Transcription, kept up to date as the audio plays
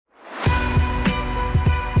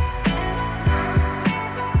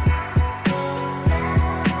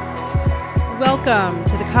Welcome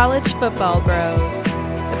to the College Football Bros,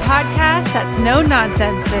 the podcast that's no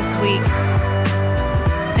nonsense this week.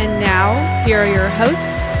 And now, here are your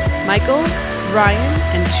hosts, Michael, Ryan,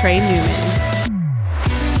 and Trey Newman.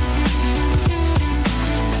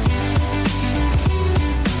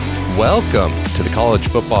 Welcome to the College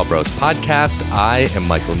Football Bros podcast. I am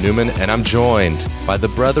Michael Newman, and I'm joined by the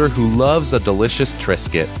brother who loves a delicious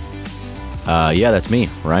Triscuit. Yeah, that's me,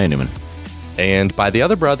 Ryan Newman. And by the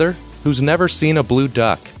other brother who's never seen a blue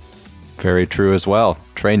duck. Very true as well,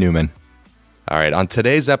 Trey Newman. All right, on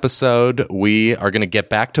today's episode, we are going to get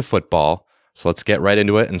back to football. So let's get right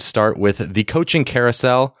into it and start with the coaching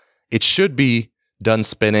carousel. It should be done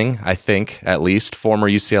spinning, I think, at least. Former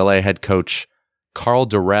UCLA head coach Karl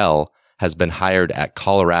Dorrell has been hired at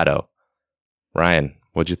Colorado. Ryan,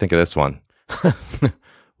 what'd you think of this one?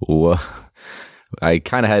 I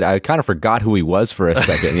kind of forgot who he was for a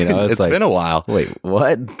second. You know, it's like, been a while. Wait,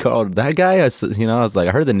 what? Called that guy? I was like,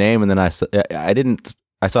 I heard the name, and then I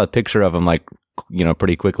saw a picture of him, like, you know,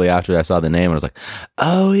 pretty quickly after I saw the name, and I was like,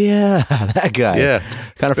 oh yeah, that guy. Yeah,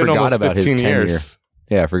 kind of forgot about his tenure.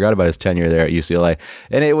 Yeah, I forgot about his tenure there at UCLA,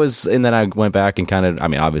 and then I went back and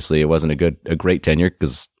obviously it wasn't a great tenure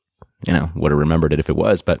because, you know, would have remembered it if it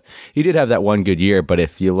was, but he did have that one good year. But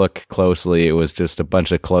if you look closely, it was just a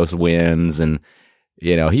bunch of close wins, and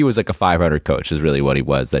you know, he was like a 500 coach is really what he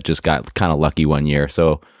was. That just got kind of lucky one year.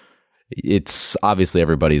 So it's obviously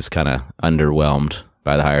everybody's kind of underwhelmed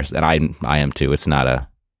by the hires, and I am too. It's not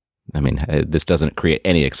this doesn't create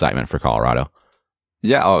any excitement for Colorado.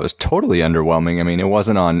 Yeah, it was totally underwhelming. I mean, it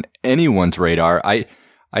wasn't on anyone's radar. I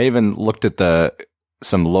even looked at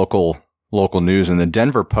some local news in the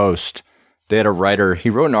Denver Post. They had a writer. He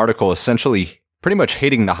wrote an article essentially pretty much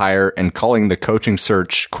hating the hire and calling the coaching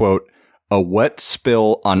search, quote, a wet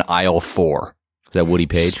spill on aisle 4. Is that Woody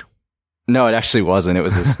Page? No, it actually wasn't. It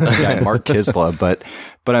was this guy, Mark Kisla. But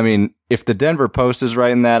I mean, if the Denver Post is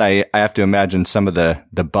writing that, I have to imagine some of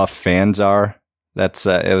the Buff fans are. It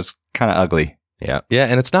was kind of ugly. Yeah,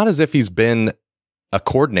 and it's not as if he's been a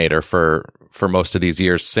coordinator for most of these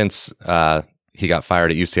years since he got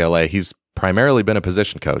fired at UCLA. He's primarily been a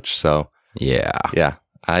position coach. So yeah,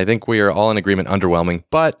 I think we are all in agreement. Underwhelming,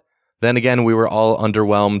 but then again, we were all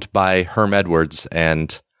underwhelmed by Herm Edwards,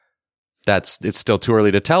 and it's still too early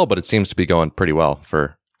to tell. But it seems to be going pretty well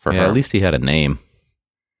for Herm. At least he had a name.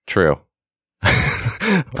 True.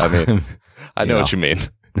 I mean, I know what you mean.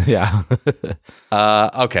 Yeah.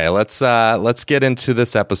 Okay, let's get into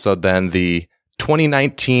this episode then. The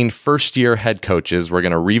 2019 first-year head coaches, we're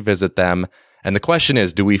going to revisit them. And the question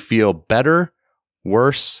is, do we feel better,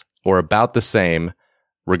 worse, or about the same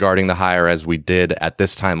regarding the hire as we did at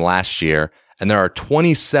this time last year? And there are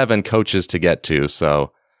 27 coaches to get to,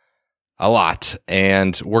 so a lot.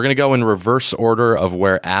 And we're going to go in reverse order of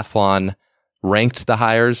where Athlon ranked the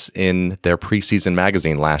hires in their preseason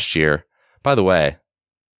magazine last year. By the way,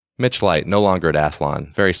 Mitch Light, no longer at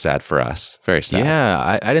Athlon. Very sad for us. Very sad.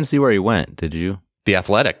 Yeah, I didn't see where he went. Did you? The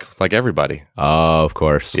Athletic, like everybody. Oh, of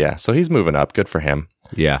course. Yeah, so he's moving up. Good for him.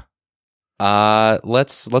 Yeah.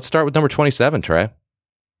 Let's start with number 27, Trey.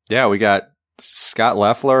 Yeah, we got Scott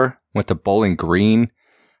Loeffler, went to Bowling Green.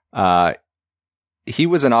 He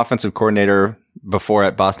was an offensive coordinator before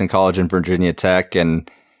at Boston College and Virginia Tech.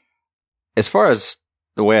 And as far as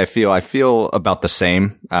the way I feel about the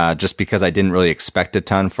same, just because I didn't really expect a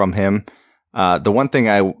ton from him. The one thing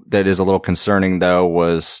that is a little concerning, though,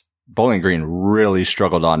 was Bowling Green really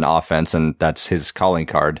struggled on offense, and that's his calling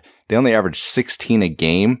card. They only averaged 16 a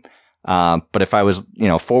game. But if I was,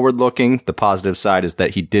 forward looking, the positive side is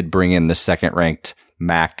that he did bring in the second ranked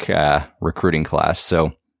MAC recruiting class.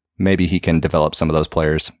 So maybe he can develop some of those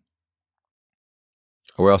players.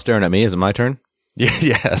 Are we all staring at me? Is it my turn?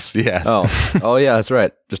 Yes. Oh yeah, that's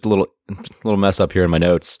right. Just a little mess up here in my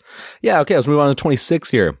notes. Yeah, okay, let's move on to 26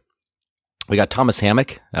 here. We got Thomas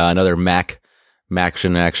Hammock, another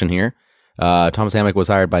action here. Thomas Hammock was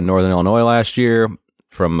hired by Northern Illinois last year.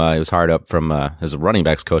 He was hired up from as a running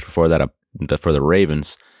backs coach before that for the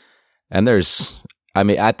Ravens. And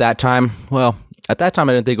at that time I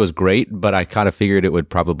didn't think it was great, but I kind of figured it would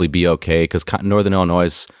probably be okay because Northern Illinois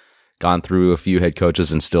has gone through a few head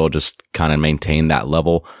coaches and still just kind of maintain that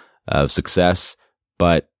level of success.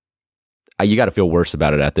 But you got to feel worse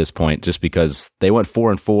about it at this point, just because they went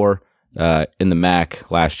 4-4 in the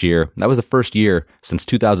MAC last year. That was the first year since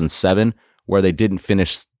 2007 where they didn't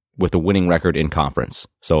finish with a winning record in conference.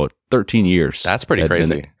 So 13 years. That's pretty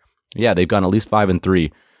crazy. They've gone at least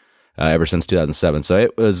 5-3 ever since 2007. So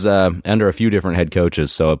it was under a few different head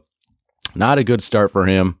coaches. So not a good start for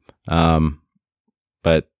him.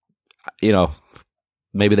 But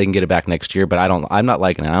maybe they can get it back next year, but I'm not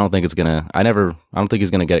liking it. I don't think he's going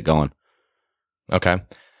to get it going. Okay.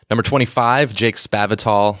 Number 25, Jake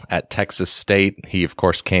Spavital at Texas State. He, of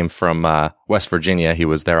course, came from West Virginia. He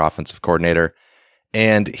was their offensive coordinator.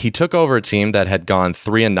 And he took over a team that had gone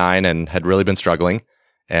 3-9 and had really been struggling.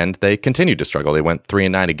 And they continued to struggle. They went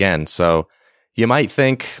 3-9 again. So you might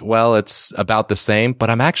think, well, it's about the same. But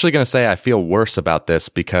I'm actually going to say I feel worse about this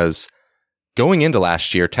because going into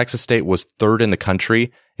last year, Texas State was third in the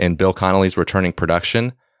country in Bill Connolly's returning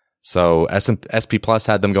production. So SP Plus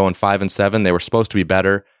had them going 5-7. They were supposed to be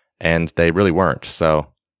better, and they really weren't.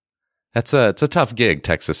 So it's a tough gig,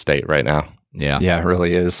 Texas State, right now. Yeah. Yeah, it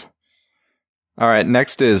really is. All right,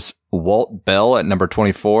 next is Walt Bell at number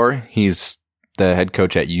 24. He's the head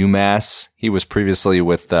coach at UMass. He was previously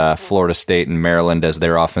with Florida State and Maryland as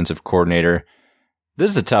their offensive coordinator.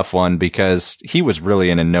 This is a tough one because he was really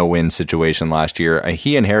in a no-win situation last year.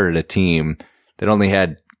 He inherited a team that only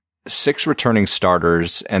had 6 returning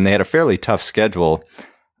starters, and they had a fairly tough schedule.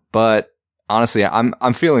 But honestly,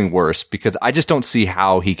 I'm feeling worse because I just don't see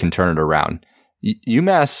how he can turn it around.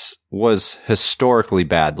 UMass was historically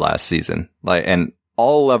bad last season, and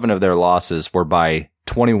all 11 of their losses were by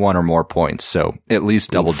 21 or more points, so at least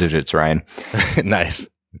double digits, Ryan. Nice.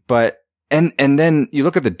 But and then you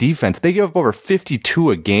look at the defense; they give up over 52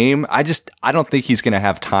 a game. I don't think he's going to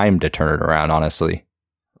have time to turn it around, honestly.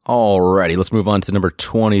 Alrighty, let's move on to number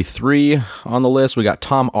 23 on the list. We got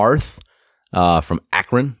Tom Arth from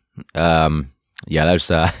Akron.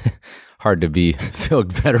 That's hard to feel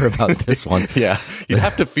better about this one. Yeah, you'd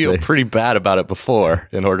have to feel pretty bad about it before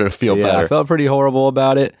in order to feel better. I felt pretty horrible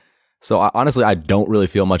about it. So honestly, I don't really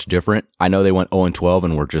feel much different. I know they went 0-12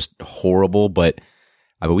 and were just horrible, but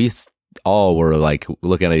we all were like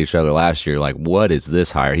looking at each other last year, like, what is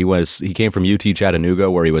this hire? He came from UT Chattanooga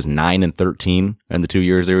where he was 9-13 in the 2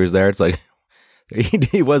 years he was there. It's like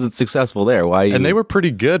he wasn't successful there. Why? And they were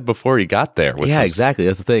pretty good before he got there. Exactly.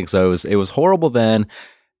 That's the thing. So it was horrible then,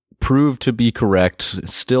 proved to be correct,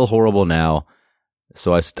 still horrible now.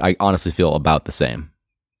 So I honestly feel about the same.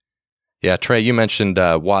 Yeah, Trey, you mentioned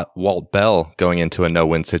Walt Bell going into a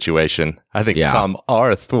no-win situation. I think Tom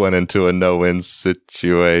Arth went into a no-win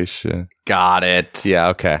situation. Got it. Yeah,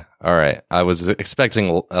 okay. All right. I was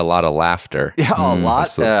expecting a lot of laughter. Yeah, a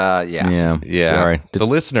lot? Yeah. Sorry. The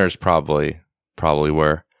listeners probably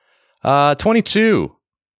were. 22,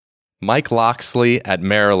 Mike Locksley at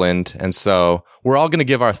Maryland. And so we're all going to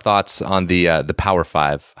give our thoughts on the Power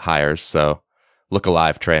 5 hires. So look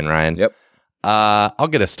alive, Trey and Ryan. Yep. I'll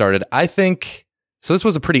get us started. I think, so this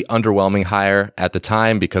was a pretty underwhelming hire at the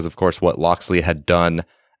time because, of course, what Locksley had done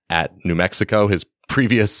at New Mexico, his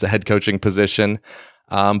previous head coaching position.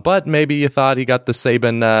 But maybe you thought he got the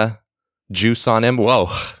Saban juice on him.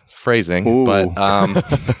 Whoa, phrasing. Ooh. But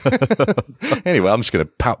anyway, I'm just going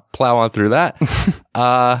to plow on through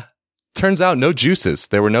that. Turns out no juices.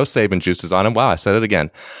 There were no Saban juices on him. Wow, I said it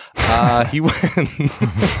again. He went.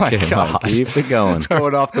 Oh my gosh. Keep it going. It's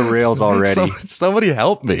going off the rails already. Somebody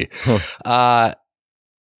help me.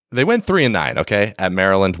 They went 3-9, okay, at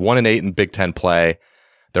Maryland, 1-8 in Big Ten play.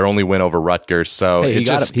 Their only win over Rutgers. So he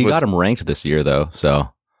got him ranked this year, though.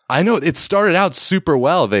 So I know it started out super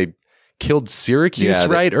well. They killed Syracuse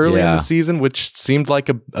early in the season, which seemed like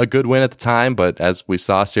a good win at the time. But as we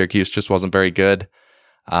saw, Syracuse just wasn't very good.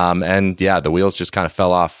 The wheels just kind of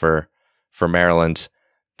fell off for Maryland.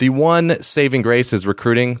 The one saving grace is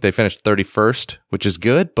recruiting. They finished 31st, which is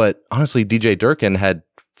good, but honestly, DJ Durkin had,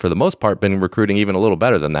 for the most part, been recruiting even a little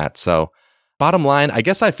better than that. So bottom line, I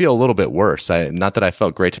guess I feel a little bit worse. Not that I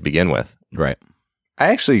felt great to begin with. Right. I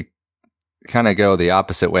actually kind of go the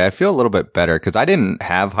opposite way. I feel a little bit better because I didn't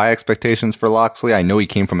have high expectations for Locksley. I know he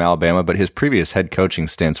came from Alabama, but his previous head coaching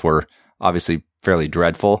stints were obviously fairly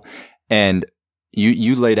dreadful. And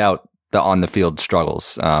you laid out the on the field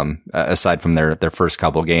struggles, aside from their first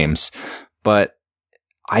couple games. But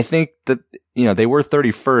I think that, they were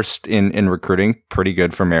 31st in recruiting, pretty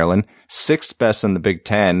good for Maryland, 6th best in the Big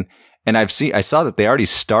Ten. And I saw that they already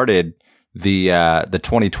started the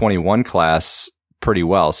 2021 class pretty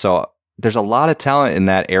well. So there's a lot of talent in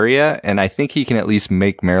that area. And I think he can at least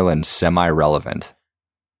make Maryland semi-relevant.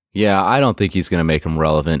 Yeah, I don't think he's going to make him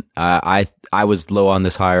relevant. I was low on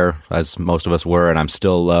this hire, as most of us were, and I'm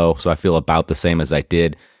still low, so I feel about the same as I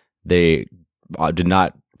did. They did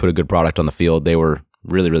not put a good product on the field. They were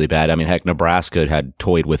really, really bad. I mean, heck, Nebraska had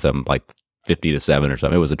toyed with them like 50-7 or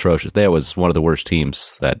something. It was atrocious. That was one of the worst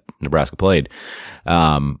teams that Nebraska played.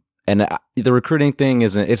 And the recruiting thing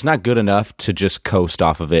it's not good enough to just coast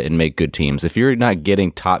off of it and make good teams. If you're not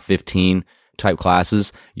getting top 15 type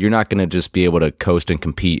classes, you're not going to just be able to coast and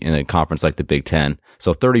compete in a conference like the Big Ten.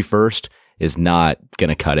 So 31st is not going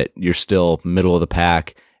to cut it. You're still middle of the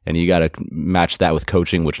pack, and you got to match that with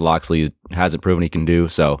coaching, which Loxley hasn't proven he can do.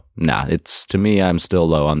 So, to me, I'm still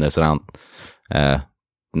low on this, and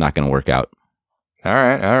not going to work out. All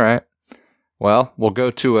right. Well, we'll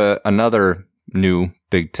go to another new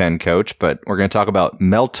Big Ten coach, but we're going to talk about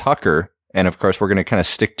Mel Tucker. And of course, we're going to kind of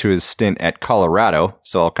stick to his stint at Colorado.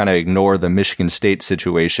 So I'll kind of ignore the Michigan State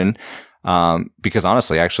situation. Because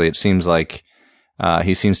honestly, actually, it seems like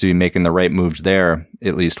he seems to be making the right moves there,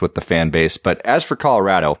 at least with the fan base. But as for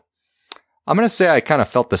Colorado, I'm going to say I kind of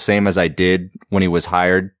felt the same as I did when he was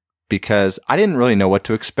hired, because I didn't really know what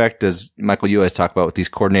to expect. As Michael, you always talk about with these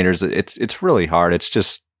coordinators, it's really hard.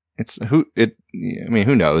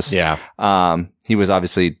 Who knows? Yeah. He was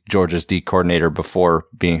obviously Georgia's D coordinator before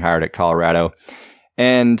being hired at Colorado.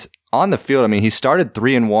 And on the field, I mean, he started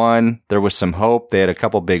 3-1. There was some hope. They had a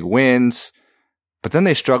couple big wins, but then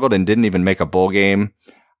they struggled and didn't even make a bowl game.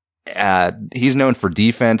 He's known for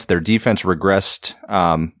defense. Their defense regressed,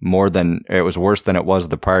 it was worse than it was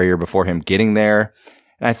the prior year before him getting there.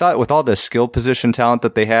 And I thought with all the skill position talent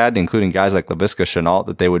that they had, including guys like Laviska Shenault,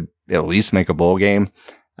 that they would at least make a bowl game.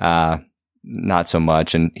 Not so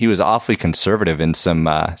much. And he was awfully conservative in some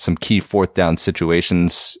key fourth down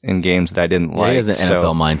situations in games that I didn't like. He has an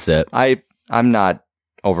NFL mindset. I'm not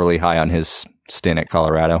overly high on his stint at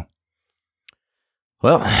Colorado.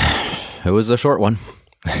 Well, it was a short one.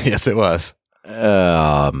 Yes, it was.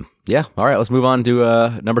 Yeah. All right. Let's move on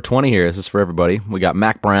to number 20 here. This is for everybody. We got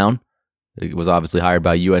Mac Brown. He was obviously hired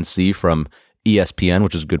by UNC from ESPN,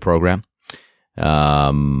 which is a good program.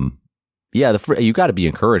 Yeah, you got to be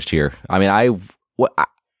encouraged here. I mean, I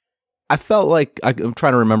felt like I'm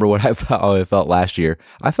trying to remember how I felt last year.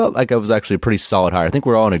 I felt like I was actually a pretty solid hire. I think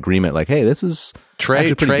we're all in agreement. Like, hey, this is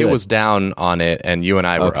Trey was down on it, and you and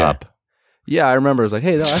I were up. Yeah, I remember. I was like,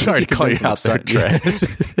 hey, sorry to call you out there, Trey.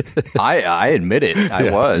 I admit it.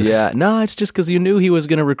 I was. Yeah, no, it's just because you knew he was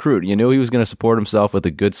going to recruit. You knew he was going to support himself with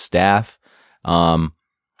a good staff.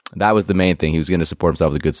 That was the main thing. He was going to support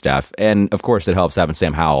himself with a good staff, and of course, it helps having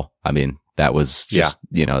Sam Howell. I mean, that was just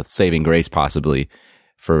saving grace possibly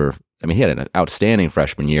for. I mean, he had an outstanding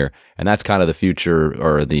freshman year, and that's kind of the future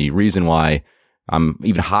or the reason why I'm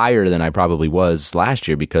even higher than I probably was last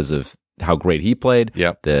year because of how great he played.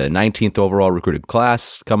 Yep. The 19th overall recruited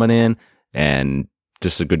class coming in and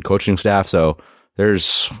just a good coaching staff. So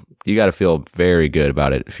you got to feel very good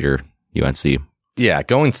about it if you're UNC. Yeah.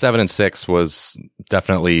 Going 7-6 was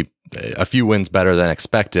definitely a few wins better than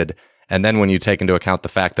expected. And then when you take into account the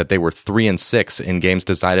fact that they were 3-6 in games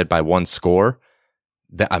decided by one score,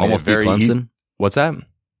 almost beat Clemson. What's that?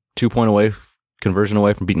 2-point conversion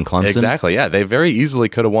away from beating Clemson. Exactly. Yeah. They very easily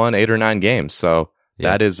could have won 8 or 9 games. So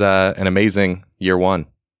that is an amazing year one.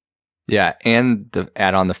 Yeah, and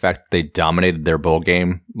add on the fact that they dominated their bowl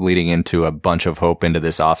game, leading into a bunch of hope into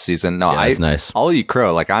this offseason. No, that's nice. I'll eat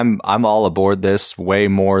crow. Like I'm all aboard this way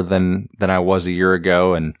more than I was a year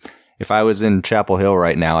ago. And if I was in Chapel Hill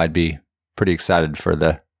right now, I'd be pretty excited for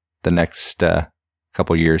the next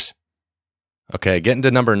couple years. Okay, getting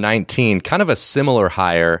to number 19, kind of a similar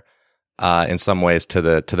hire in some ways to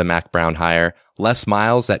the Mac Brown hire. Les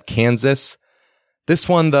Miles at Kansas. This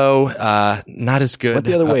one, though, not as good. Went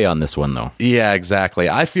the other way on this one, though. Yeah, exactly.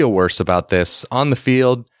 I feel worse about this. On the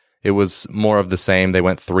field, it was more of the same. They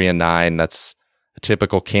went 3-9. That's a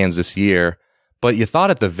typical Kansas year. But you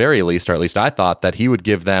thought at the very least, or at least I thought, that he would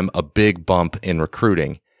give them a big bump in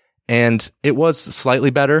recruiting. And it was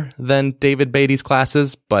slightly better than David Beatty's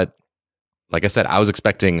classes. But like I said, I was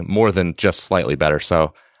expecting more than just slightly better.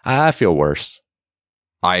 So I feel worse.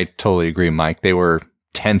 I totally agree, Mike. They were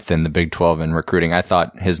 10th in the Big 12 in recruiting. I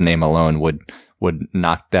thought his name alone would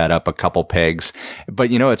knock that up a couple pegs.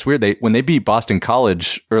 But it's weird. When they beat Boston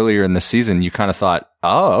College earlier in the season, you kind of thought,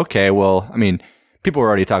 oh, okay, well, I mean, people were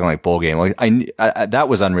already talking like bowl game. Like I that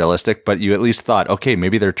was unrealistic, but you at least thought, okay,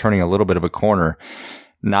 maybe they're turning a little bit of a corner.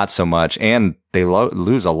 Not so much. And they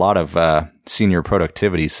lose a lot of senior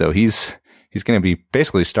productivity. So he's going to be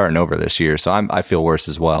basically starting over this year. So I feel worse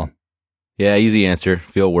as well. Yeah, easy answer.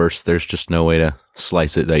 Feel worse. There's just no way to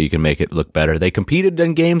slice it that you can make it look better. They competed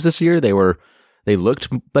in games this year. They looked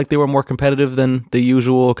like they were more competitive than the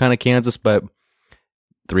usual kind of Kansas, but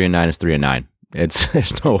 3-9 is 3-9.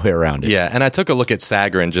 There's no way around it. Yeah, and I took a look at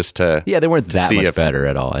Sagarin just to they weren't that much better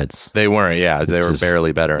at all. They weren't. Yeah, they were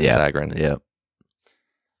barely better in Sagarin. Yeah.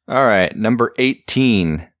 All right, number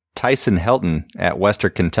 18, Tyson Helton at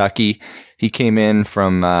Western Kentucky. He came in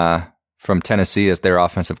from Tennessee as their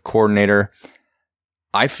offensive coordinator.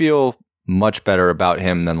 I feel much better about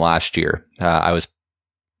him than last year. I was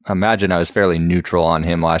fairly neutral on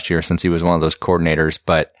him last year since he was one of those coordinators,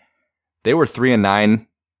 but they were 3-9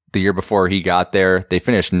 the year before he got there. They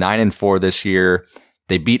finished 9-4 this year.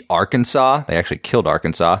 They beat Arkansas. They actually killed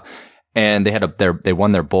Arkansas, and they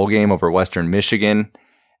won their bowl game over Western Michigan,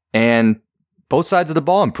 and both sides of the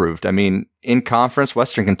ball improved. I mean, in conference,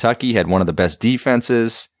 Western Kentucky had one of the best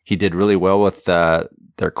defenses. He did really well with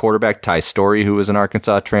their quarterback, Ty Story, who was an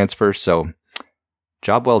Arkansas transfer. So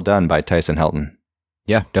job well done by Tyson Helton.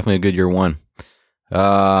 Yeah, definitely a good year one.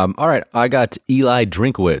 All right, I got Eli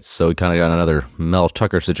Drinkwitz. So we kind of got another Mel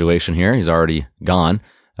Tucker situation here. He's already gone.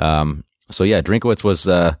 So yeah, Drinkwitz was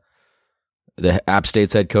the App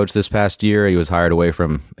State's head coach this past year. He was hired away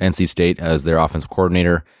from NC State as their offensive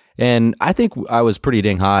coordinator. And I think I was pretty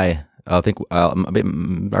dang high. I think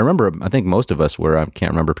I think most of us were. I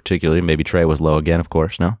can't remember particularly. Maybe Trey was low again, of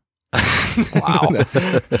course. No. Wow.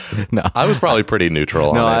 No, I was probably pretty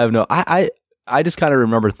neutral. No, on it. I have no. I just kind of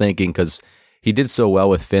remember thinking because he did so well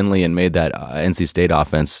with Finley and made that NC State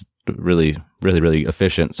offense really, really, really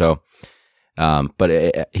efficient. So, but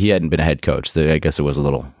he hadn't been a head coach. So I guess it was a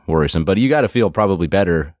little worrisome. But you got to feel probably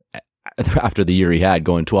better after the year he had,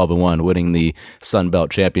 going 12-1, winning the Sun Belt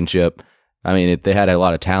Championship. I mean, they had a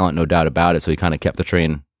lot of talent, no doubt about it. So he kind of kept the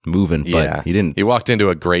train moving, but he didn't. He walked into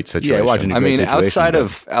a great situation. Yeah, he walked into a great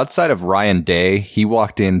situation, outside of Ryan Day, he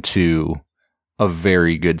walked into a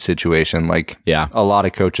very good situation. Like, a lot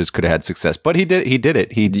of coaches could have had success, but he did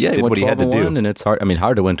it. He did what he had to do. And it's hard. I mean,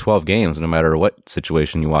 hard to win 12 games no matter what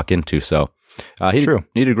situation you walk into. So he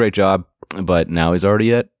did a great job, but now he's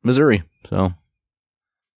already at Missouri. So,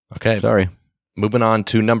 okay. Sorry. Moving on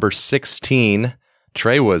to number 16.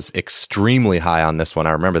 Trey was extremely high on this one.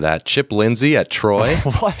 I remember that. Chip Lindsey at Troy.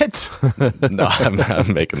 What? No,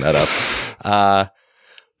 I'm making that up.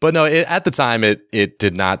 But no, at the time, it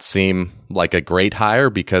did not seem like a great hire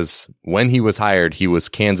because when he was hired, he was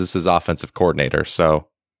Kansas's offensive coordinator. So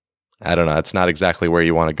I don't know. It's not exactly where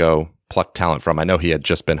you want to go pluck talent from. I know he had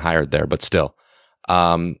just been hired there, but still.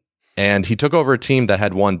 And he took over a team that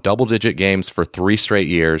had won double-digit games for 3 straight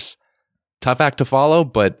years. Tough act to follow,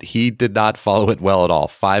 but he did not follow it well at all.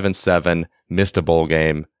 5-7, missed a bowl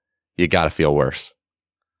game. You got to feel worse.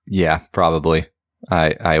 Yeah, probably.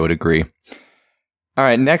 I would agree. All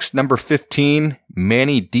right, next, number 15,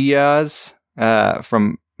 Manny Diaz at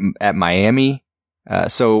Miami.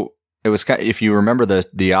 So it was if you remember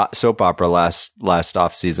the soap opera last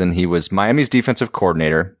off season, he was Miami's defensive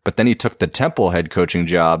coordinator, but then he took the Temple head coaching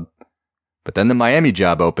job. But then the Miami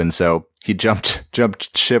job opened, so he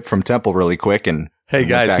jumped ship from Temple really quick. And hey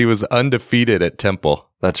guys, he was undefeated at Temple.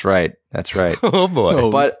 That's right. Oh boy!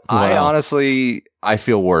 But wow. I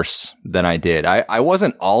feel worse than I did. I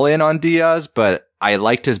wasn't all in on Diaz, but I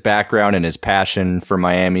liked his background and his passion for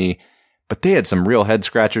Miami. But they had some real head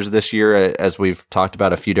scratchers this year, as we've talked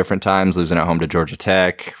about a few different times, losing at home to Georgia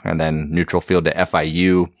Tech and then neutral field to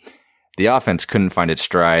FIU. The offense couldn't find its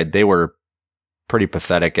stride. They were pretty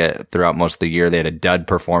pathetic throughout most of the year. They had a dud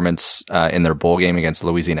performance in their bowl game against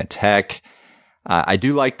Louisiana Tech. I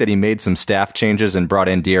do like that he made some staff changes and brought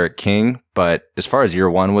in De'Aaron King, but as far as year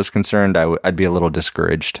one was concerned, I'd be a little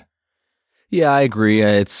discouraged. Yeah, I agree.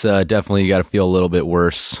 It's definitely, you got to feel a little bit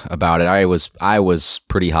worse about it. I was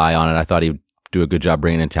pretty high on it. I thought he'd do a good job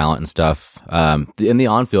bringing in talent and stuff. In the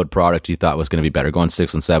on-field product, you thought was going to be better. Going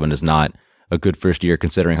 6-7 is not a good first year,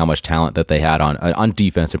 considering how much talent that they had on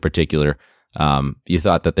defense in particular. You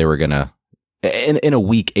thought that they were going to, in a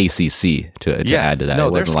weak ACC to add to that. No,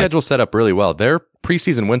 their schedule set up really well. Their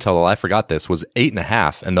preseason win total, I forgot this, was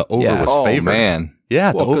 8.5, and the over was favored. Oh, man.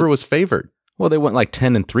 Yeah, the over was favored. Well, they went like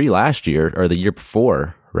 10-3 last year, or the year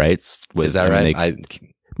before, right? Is that right?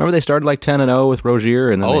 Remember they started like 10-0 with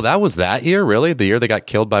Rozier, and then that was that year, really? The year they got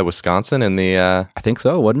killed by Wisconsin in the. I think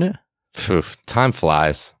so, wasn't it? Time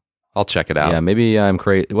flies. I'll check it out. Yeah, maybe I'm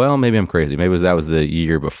crazy. Well, maybe I'm crazy. Maybe that was the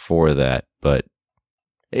year before that. But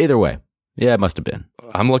either way, yeah, it must have been.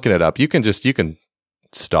 I'm looking it up. You can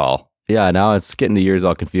stall. Yeah, now it's getting the years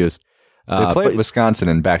all confused. They played Wisconsin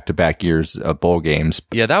in back-to-back years of bowl games.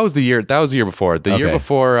 Yeah, that was the year. That was the year before. The year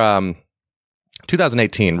before,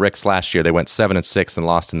 2018, Rick's last year, they went 7-6 and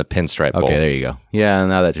lost in the Pinstripe Bowl. Okay, there you go. Yeah,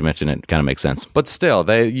 now that you mention it, kind of makes sense. But still,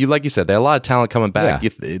 like you said, they had a lot of talent coming back.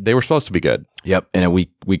 Yeah. They were supposed to be good. Yep, in a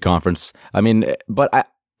weak conference. I mean, but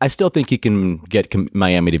I still think you can get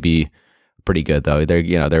Miami to be pretty good, though.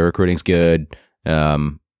 Their recruiting's good,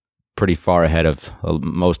 pretty far ahead of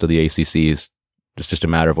most of the ACCs. It's just a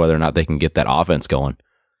matter of whether or not they can get that offense going.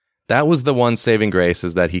 That was the one saving grace,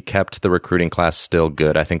 is that he kept the recruiting class still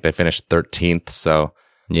good. I think they finished 13th, so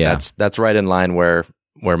yeah, that's right in line where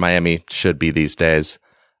Miami should be these days.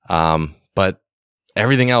 But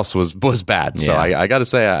everything else was bad. So I got to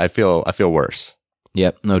say, I feel worse.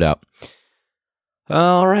 Yep, no doubt.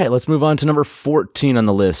 All right, let's move on to number 14 on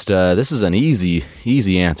the list. This is an easy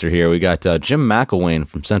answer here. We got Jim McElwain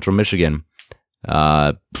from Central Michigan.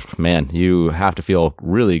 Man, you have to feel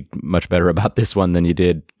really much better about this one than you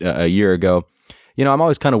did a year ago. You know, I'm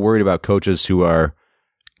always kind of worried about coaches who are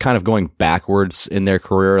kind of going backwards in their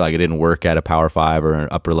career. Like it didn't work at a Power 5 or an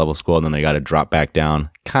upper level school, and then they got to drop back down.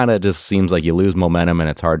 Kind of just seems like you lose momentum and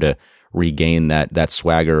it's hard to regain that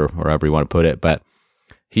swagger, or however you want to put it. But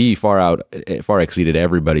he far exceeded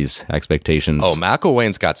everybody's expectations. Oh,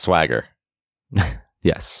 McElwain's got swagger.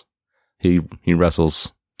 Yes. He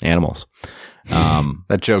wrestles animals.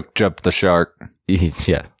 That joke jumped the shark.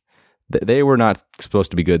 Yeah. They were not supposed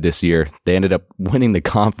to be good this year. They ended up winning the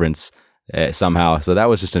conference somehow. So that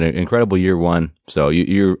was just an incredible year one. So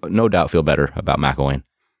you no doubt feel better about McElwain.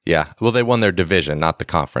 Yeah. Well, they won their division, not the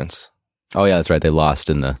conference. Oh, yeah, that's right. They lost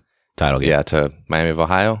in the title game. Yeah, to Miami of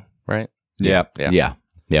Ohio, right? Yep.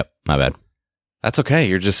 My bad. That's okay.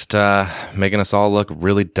 You're just making us all look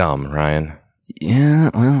really dumb, Ryan.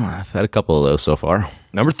 Yeah, well, I've had a couple of those so far.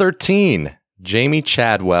 Number 13, Jamie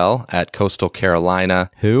Chadwell at Coastal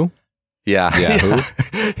Carolina. Who? Yeah. Who?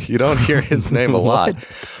 You don't hear his name a lot.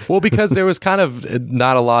 Well, because there was kind of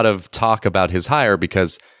not a lot of talk about his hire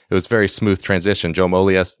because it was very smooth transition. Joe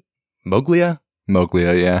Moglia,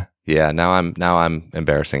 yeah. Yeah, now I'm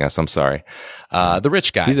embarrassing us. I'm sorry. The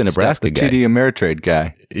rich guy. He's a Nebraska guy. TD Ameritrade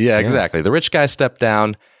guy. Yeah, exactly. The rich guy stepped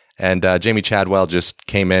down, and Jamie Chadwell just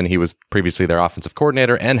came in. He was previously their offensive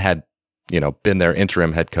coordinator and had, been their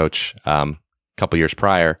interim head coach a couple years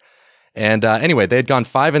prior. And anyway, they had gone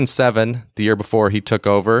 5-7 the year before he took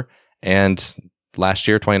over, and last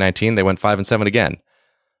year, 2019, they went 5-7 again.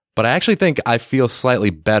 But I actually think I feel slightly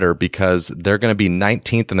better because they're going to be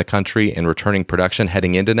 19th in the country in returning production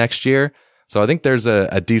heading into next year. So I think there's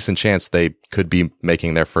a decent chance they could be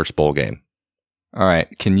making their first bowl game. All right.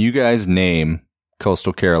 Can you guys name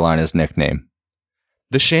Coastal Carolina's nickname?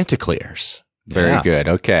 The Chanticleers. Very good.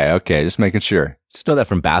 Okay. Just making sure. Just know that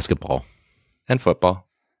from basketball. And football.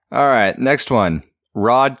 All right. Next one.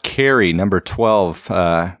 Rod Carey, number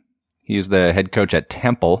 12. He's the head coach at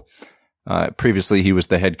Temple. Previously, he was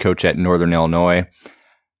the head coach at Northern Illinois.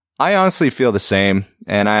 I honestly feel the same,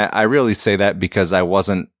 and I really say that because I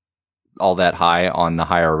wasn't all that high on the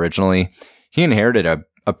hire originally. He inherited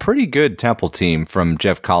a pretty good Temple team from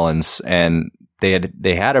Jeff Collins, and they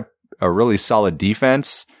had a really solid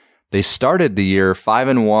defense. They started the year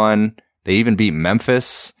 5-1. They even beat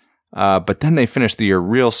Memphis, but then they finished the year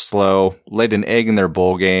real slow, laid an egg in their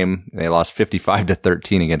bowl game. They lost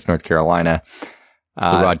 55-13 against North Carolina. It's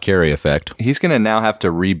the Rod Carey effect. He's going to now have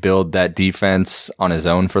to rebuild that defense on his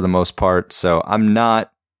own for the most part. So I'm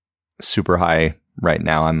not super high right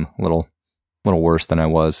now. I'm a little worse than I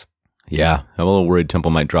was. Yeah, I'm a little worried Temple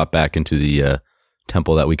might drop back into the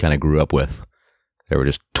Temple that we kind of grew up with. They were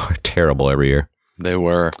just terrible every year. They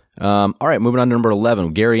were. All right, moving on to number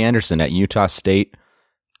 11, Gary Anderson at Utah State.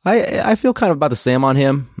 I feel kind of about the same on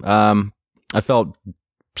him. I felt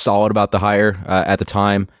solid about the hire at the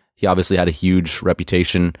time. He obviously had a huge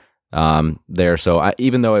reputation there. So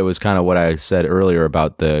even though it was kind of what I said earlier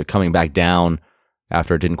about the coming back down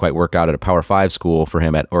after it didn't quite work out at a Power 5 school for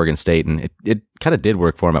him at Oregon State, and it kind of did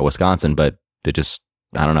work for him at Wisconsin, but it just,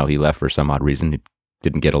 I don't know, he left for some odd reason. He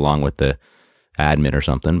didn't get along with the admin or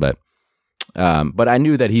something. But I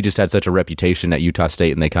knew that he just had such a reputation at Utah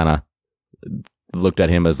State, and they kind of looked at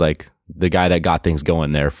him as like the guy that got things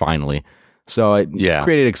going there finally. So it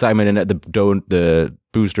created excitement in the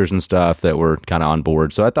boosters and stuff that were kind of on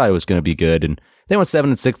board. So I thought it was going to be good. And they went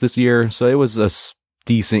 7-6 this year. So it was a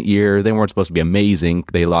decent year. They weren't supposed to be amazing.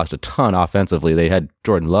 They lost a ton offensively. They had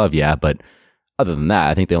Jordan Love, but other than that,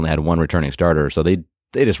 I think they only had one returning starter. So they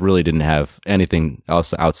just really didn't have anything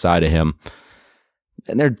else outside of him.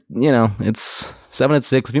 And they're, it's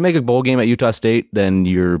 7-6. If you make a bowl game at Utah State, then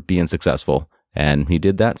you're being successful. And he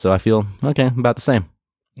did that. So I feel, about the same.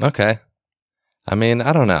 Okay. I mean,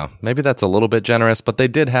 I don't know. Maybe that's a little bit generous, but they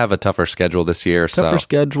did have a tougher schedule this year. Tougher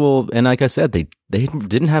schedule, and like I said, they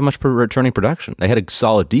didn't have much returning production. They had a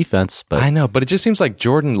solid defense, but I know, but it just seems like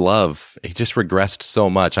Jordan Love, he just regressed so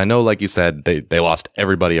much. I know, like you said, they lost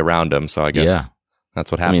everybody around him, so I guess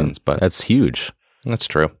that's what happens. But that's huge. That's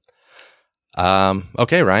true.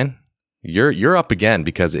 Okay, Ryan, you're up again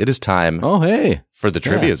because it is time. Oh, hey, for the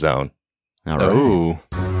trivia zone. All right. Oh.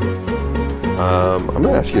 I'm going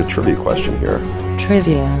to ask you a trivia question here.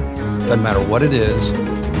 Trivia. Doesn't matter what it is,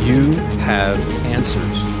 you have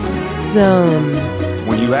answers. Zone.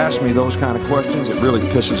 When you ask me those kind of questions, it really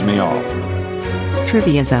pisses me off.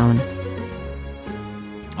 Trivia zone.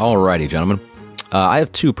 All righty, gentlemen. I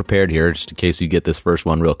have two prepared here just in case you get this first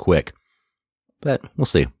one real quick. But we'll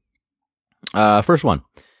see. First one.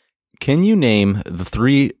 Can you name the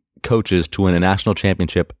 3 coaches to win a national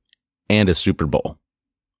championship and a Super Bowl?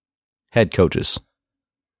 Head coaches.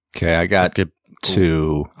 Okay, I got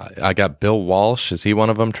 2. I got Bill Walsh. Is he one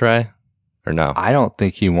of them, Trey? Or no? I don't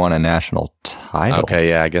think he won a national title. Okay,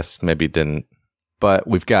 yeah, I guess maybe didn't. But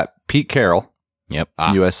we've got Pete Carroll, Yep.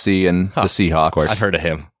 USC and the Seahawks. I've heard of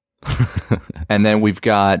him. And then we've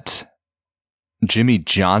got Jimmy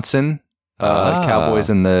Johnson, Cowboys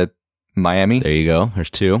in the Miami. There you go. There's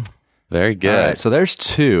 2. Very good. All right, so there's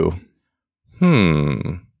 2.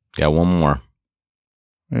 Got one more.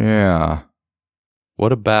 Yeah.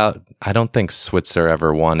 What about? I don't think Switzer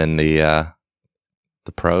ever won in the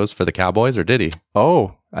pros for the Cowboys, or did he?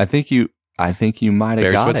 Oh, I think you might have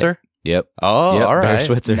Barry got Switzer? it. Yep. Oh, Yep, all Barry right.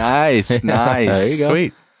 Switzer. Nice. There you go.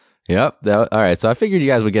 Sweet. Yep. All right. So I figured you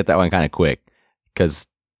guys would get that one kind of quick because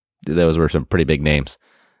those were some pretty big names.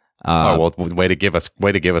 Well, way to give us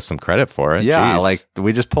some credit for it. Yeah, Jeez. like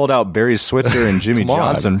we just pulled out Barry Switzer and Jimmy Come on.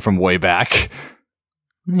 Johnson from way back.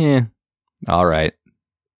 Yeah. All right.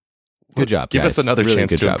 Good job. Give guys. us another Really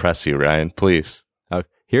chance good to job. impress you, Ryan, please.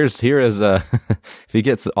 Here is if he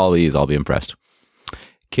gets all these, I'll be impressed.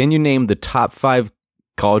 Can you name the top 5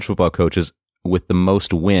 college football coaches with the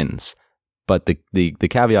most wins? But the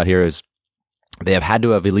caveat here is they have had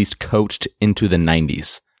to have at least coached into the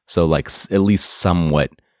 90s. So like at least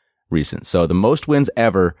somewhat recent. So the most wins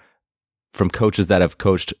ever from coaches that have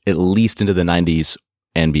coached at least into the 90s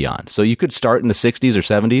and beyond. So you could start in the 60s or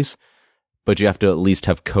 70s, but you have to at least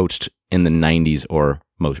have coached in the 90s or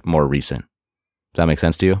more recent. Does that make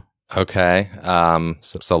sense to you? Okay.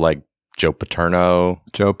 So like Joe Paterno.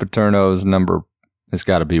 Joe Paterno's number has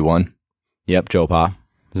got to be 1. Yep, Joe Pa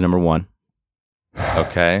is number 1.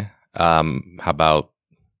 Okay. How about?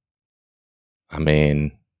 I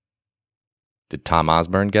mean, did Tom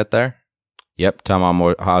Osborne get there? Yep, Tom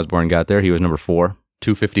Osborne got there. He was number 4.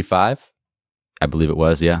 255. I believe it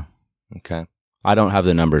was, yeah. Okay. I don't have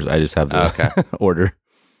the numbers. I just have the order.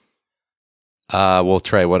 Well,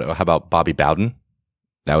 Trey, how about Bobby Bowden?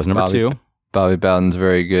 That was number 2. Bobby Bowden's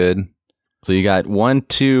very good. So you got 1,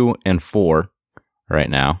 2, and 4 right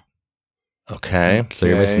now. Okay. So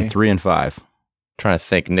you're missing 3 and 5. Trying to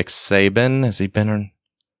think. Nick Saban, has he been around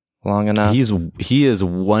long enough? He is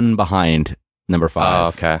 1 behind number 5. Oh,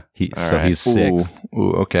 okay. So right. he's 6th.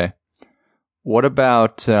 Ooh, okay. What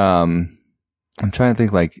about, I'm trying to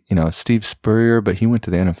think like, Steve Spurrier, but he went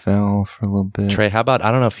to the NFL for a little bit. Trey, how about,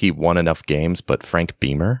 I don't know if he won enough games, but Frank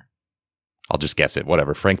Beamer? I'll just guess it.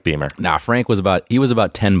 Whatever. Frank Beamer. Nah, Frank was about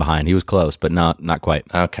 10 behind. He was close, but not quite.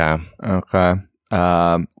 Okay. Okay.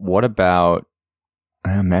 What about,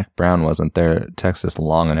 Mac Brown wasn't there at Texas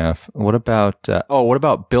long enough. What about, what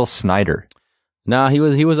about Bill Snyder? Nah, he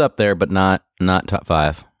was up there, but not top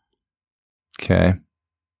 5. Okay.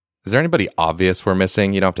 Is there anybody obvious we're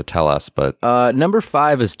missing? You don't have to tell us, but Number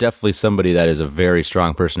 5 is definitely somebody that is a very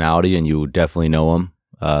strong personality, and you definitely know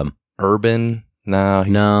him. Urban? No.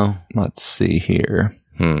 No. Let's see here.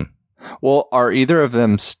 Well, are either of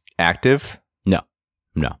them active? No.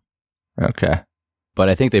 Okay. But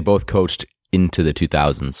I think they both coached into the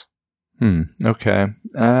 2000s. Okay.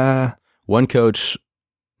 One coach,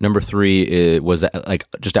 number 3, was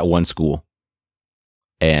just at one school,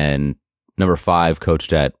 and number 5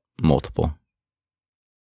 coached at multiple.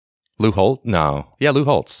 Lou Holtz? No. Yeah, Lou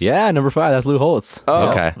Holtz. Yeah, number 5. That's Lou Holtz. Oh,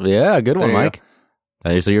 okay. Yeah, good one, There you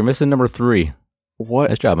Mike. So you're missing number 3. What?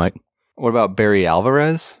 Nice job, Mike. What about Barry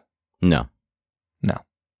Alvarez? No. No.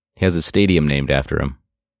 He has a stadium named after him.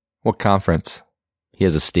 What conference? He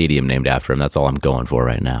has a stadium named after him. That's all I'm going for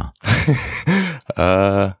right now.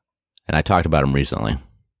 And I talked about him recently.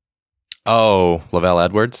 Oh, Lavelle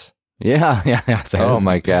Edwards? Yeah. So Oh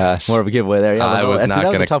my gosh. more of a giveaway there. Yeah, I was not that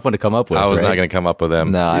was gonna- a tough one to come up with. I was right? not going to come up with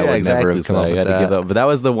him. No, I would never have come So up you with had to that. give up. But that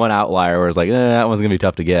was the one outlier where it's like, that one's gonna be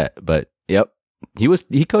tough to get. But yep,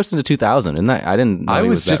 he coached into 2000, and I didn't. Know I he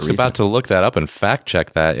was that just recent. about to look that up and fact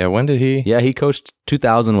check that. Yeah, when did he? Yeah, he coached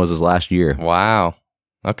 2000 was his last year. Wow.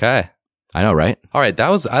 Okay. I know, right? All right.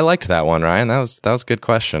 I liked that one, Ryan. That was a good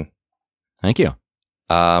question. Thank you.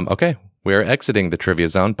 Okay. We're exiting the trivia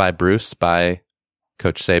zone by Bruce, by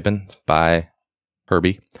Coach Saban, by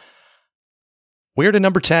Herbie. We're to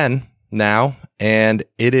number 10 now, and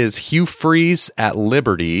it is Hugh Freeze at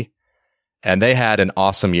Liberty. And they had an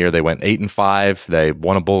awesome year. They went 8-5. They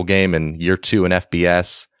won a bowl game in year 2 in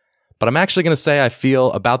FBS. But I'm actually going to say I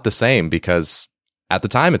feel about the same because at the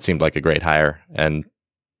time it seemed like a great hire, and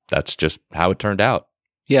that's just how it turned out.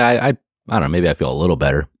 Yeah, I don't know. Maybe I feel a little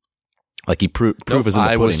better. Like proof is in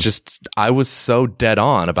the pudding. I was so dead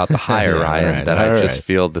on about the hire, Yeah, Ryan, right, that all I right. just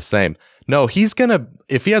feel the same. No,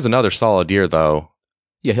 if he has another solid year though,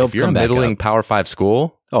 Yeah, he'll if you're a come back middling up. Power 5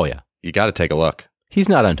 school, Oh, yeah. you got to take a look. He's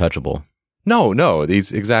not untouchable. No,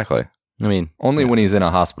 these exactly. I mean, Only when he's in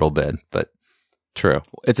a hospital bed, but True.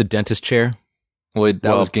 it's a dentist chair. well, that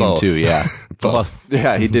Well, was game both. 2, yeah. Both.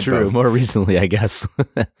 Yeah, he did True. both. More recently, I guess.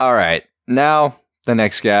 All right. Now, the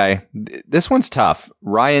next guy. This one's tough.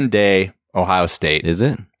 Ryan Day, Ohio State. Is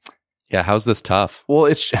it? Yeah, how's this tough? Well,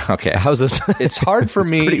 it's okay. How's it? It's hard for It's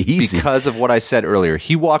me pretty easy. because of what I said earlier.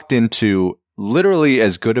 He walked into literally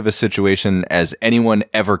as good of a situation as anyone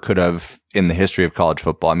ever could have in the history of college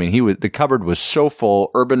football. I mean, the cupboard was so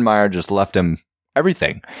full. Urban Meyer just left him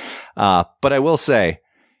everything. But I will say,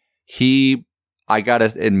 I got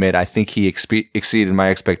to admit, I think he exceeded my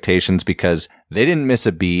expectations because they didn't miss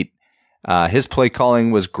a beat. His play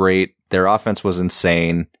calling was great. Their offense was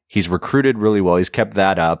insane. He's recruited really well. He's kept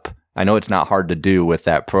that up. I know it's not hard to do with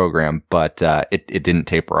that program, but it didn't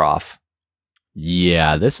taper off.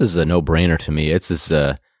 Yeah, this is a no-brainer to me. It's just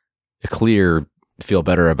a clear feel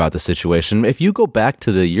better about the situation. If you go back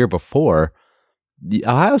to the year before, the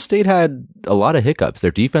Ohio State had a lot of hiccups. Their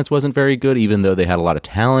defense wasn't very good, even though they had a lot of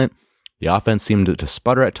talent. The offense seemed to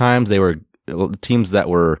sputter at times. They were teams that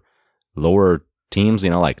were lower teams,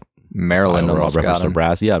 like Maryland almost got him.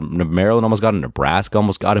 Nebraska. Yeah, Maryland almost got him. Nebraska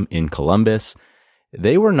almost got him in Columbus.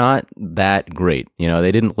 They were not that great.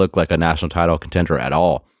 They didn't look like a national title contender at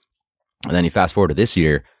all. And then you fast forward to this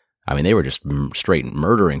year, I mean, they were just straight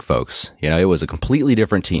murdering folks. It was a completely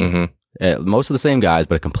different team. Mm-hmm. Most of the same guys,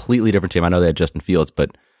 but a completely different team. I know they had Justin Fields,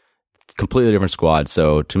 but completely different squad.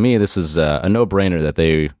 So to me, this is a no-brainer that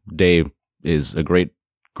Day is a great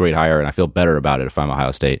hire, and I feel better about it if I'm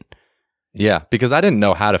Ohio State. Yeah, because I didn't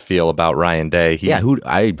know how to feel about Ryan Day.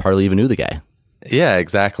 I hardly even knew the guy. Yeah,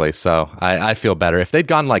 exactly. So I feel better. If they'd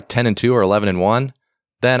gone like 10-2 or 11-1,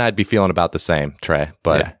 then I'd be feeling about the same, Trey.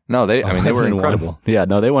 But yeah. No, they were incredible. Yeah,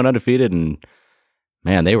 no, they went undefeated, and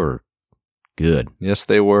man, they were good. Yes,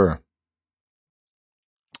 they were.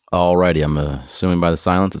 Alrighty, I'm assuming by the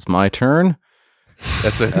silence it's my turn.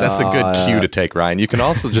 that's a good cue to take, Ryan. You can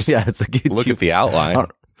also just it's a good look cue. at the outline.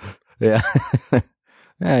 Yeah.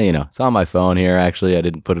 It's on my phone here, actually. I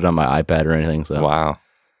didn't put it on my iPad or anything. So Wow.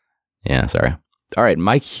 Yeah, sorry. All right,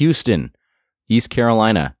 Mike Houston, East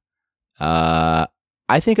Carolina.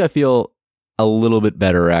 I think I feel a little bit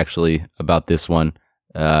better, actually, about this one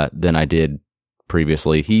than I did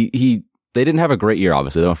previously. They didn't have a great year,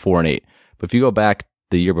 obviously. They went 4-8. But if you go back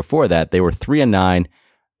the year before that, they were 3-9,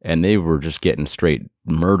 and they were just getting straight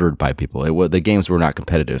murdered by people. The games were not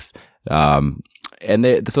competitive.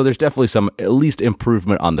 So there's definitely some, at least,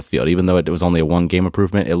 improvement on the field. Even though it was only a one-game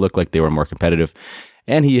improvement, it looked like they were more competitive.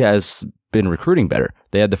 And he has been recruiting better.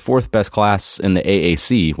 They had the 4th best class in the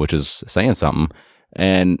AAC, which is saying something.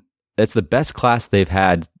 And it's the best class they've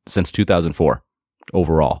had since 2004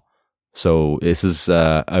 overall. So this is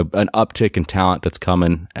an uptick in talent that's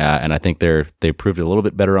coming, and I think they proved it a little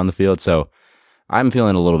bit better on the field. So I'm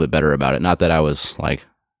feeling a little bit better about it. Not that I was like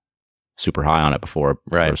super high on it before,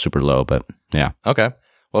 right, or super low, but yeah. Okay.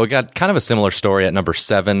 Well, we got kind of a similar story at number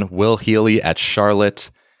 7, Will Healy at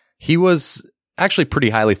Charlotte. He was actually pretty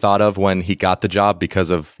highly thought of when he got the job because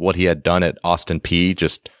of what he had done at Austin Peay.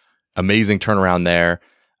 Just amazing turnaround there.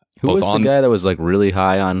 Who was the guy that was like really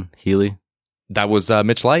high on Healy? That was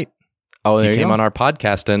Mitch Light. Oh, there he you came go. on our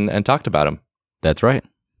podcast and talked about him. That's right.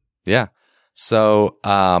 Yeah. So,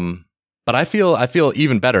 but I feel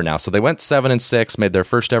even better now. So they went 7-6, made their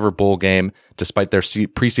first ever bowl game, despite their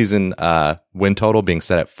preseason win total being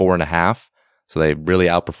set at 4.5. So they really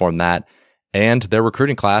outperformed that, and their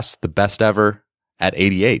recruiting class, the best ever, at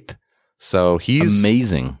 88th. So he's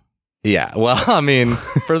amazing. Yeah. Well, I mean,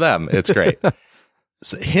 for them, it's great.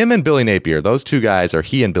 So him and Billy Napier, those two guys,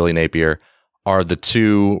 he and Billy Napier, are the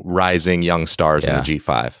two rising young stars in the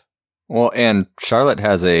G5. Well, and Charlotte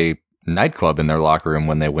has a nightclub in their locker room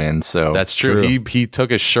when they win. So that's true. He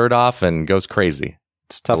took his shirt off and goes crazy.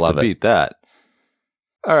 It's tough to beat that.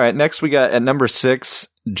 All right. Next, we got at number 6,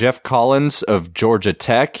 Jeff Collins of Georgia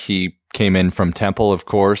Tech. He came in from Temple, of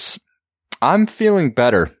course. I'm feeling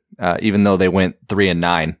better, even though they went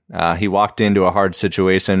 3-9. He walked into a hard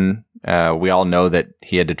situation. We all know that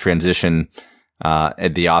he had to transition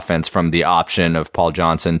the offense from the option of Paul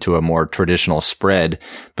Johnson to a more traditional spread,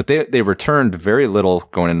 but they returned very little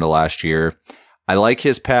going into last year. I like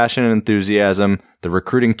his passion and enthusiasm. The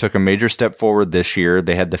recruiting took a major step forward this year.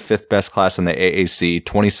 They had the 5th best class in the AAC,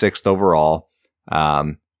 26th overall.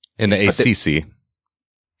 In the ACC.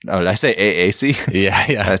 Did I say AAC?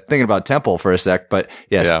 Yeah. I was thinking about Temple for a sec, but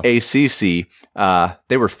yes, yeah. ACC.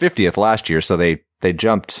 They were 50th last year, so they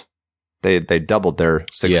jumped. They doubled their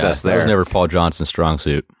success there. That was never Paul Johnson's strong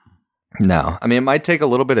suit. No. I mean, it might take a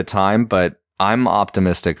little bit of time, but I'm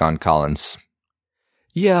optimistic on Collins.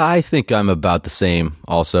 Yeah, I think I'm about the same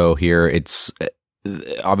also here. It's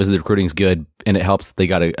obviously the recruiting's good, and it helps that they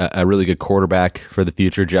got a really good quarterback for the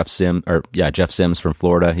future, Jeff Sims from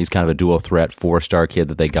Florida. He's kind of a dual threat 4-star kid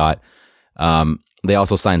that they got. They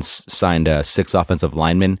also signed 6 offensive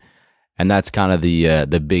linemen, and that's kind of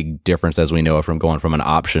the big difference, as we know, from going from an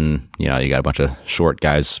option. You got a bunch of short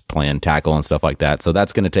guys playing tackle and stuff like that. So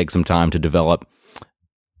that's going to take some time to develop.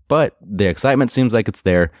 But the excitement seems like it's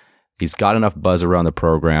there. He's got enough buzz around the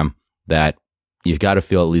program that you've got to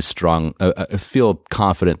feel at least strong, feel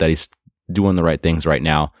confident that he's doing the right things right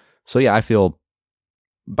now. So yeah, I feel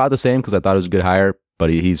about the same because I thought it was a good hire, but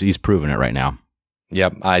he's proven it right now.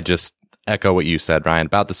 Yep, I just echo what you said, Ryan.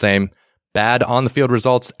 About the same. Bad on the field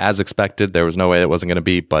results as expected. There was no way it wasn't going to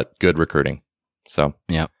be, but good recruiting. So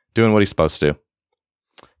yeah, doing what he's supposed to.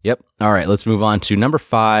 Yep. All right, let's move on to number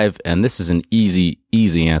 5, and this is an easy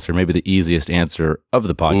answer, maybe the easiest answer of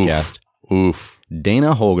the podcast. Oof.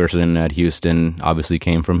 Dana Holgorsen at Houston obviously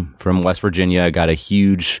came from West Virginia, got a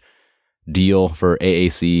huge deal for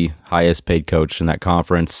AAC, highest paid coach in that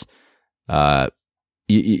conference.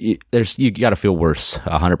 You got to feel worse,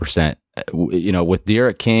 100%. With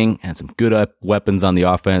Derek King and some good weapons on the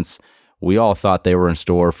offense, we all thought they were in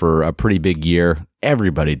store for a pretty big year.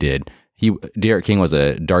 Everybody did. Derek King was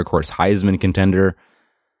a dark horse Heisman contender.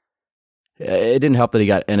 It didn't help that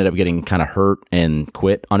he ended up getting kind of hurt and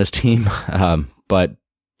quit on his team. But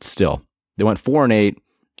still, they went 4-8,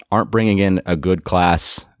 aren't bringing in a good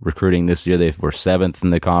class recruiting this year. They were 7th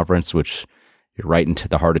in the conference, which you're right into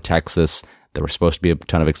the heart of Texas. There was supposed to be a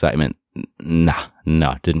ton of excitement. No,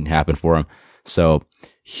 didn't happen for them. So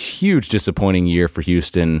huge disappointing year for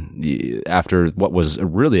Houston after what was a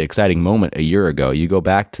really exciting moment a year ago. You go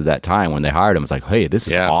back to that time when they hired him. It's like, hey, this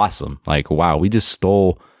is awesome. Like, wow, we just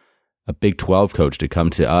stole a Big 12 coach to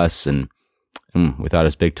come to us, and we thought it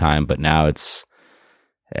was big time, but now it's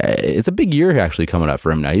a big year actually coming up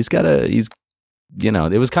for him now. It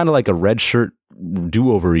was kind of like a red shirt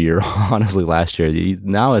do-over year, honestly, last year.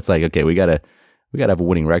 Now it's like, okay, we gotta have a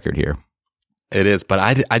winning record here. It is, but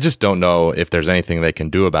I just don't know if there's anything they can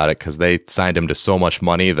do about it because they signed him to so much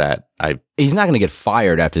money that he's not going to get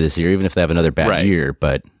fired after this year, even if they have another bad year.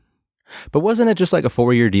 But wasn't it just like a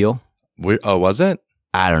 4-year deal? Was it?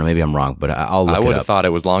 I don't know. Maybe I'm wrong, but I'll look it up. I would have thought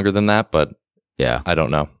it was longer than that, but yeah, I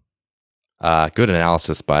don't know. Good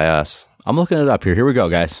analysis by us. I'm looking it up here. Here we go,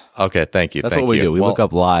 guys. Okay, thank you. That's what we do. We look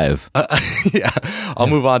up live. Yeah, I'll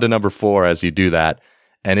move on to number 4 as you do that,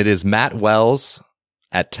 and it is Matt Wells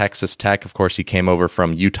at Texas Tech. Of course, he came over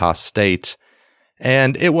from Utah State,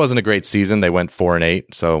 and it wasn't a great season. They went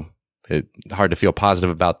 4-8, so it's hard to feel positive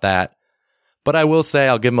about that. But I will say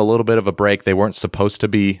I'll give them a little bit of a break. They weren't supposed to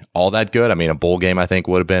be all that good. I mean, a bowl game, I think,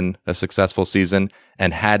 would have been a successful season.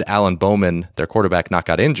 And had Alan Bowman, their quarterback, not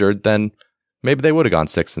got injured, then maybe they would have gone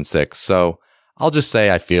 6-6. So I'll just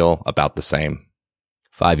say I feel about the same.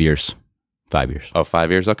 5 years. 5 years. Oh,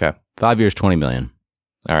 5 years? Okay. 5 years, $20 million.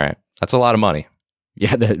 All right. That's a lot of money.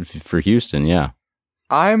 Yeah, for Houston, yeah.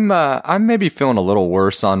 I'm maybe feeling a little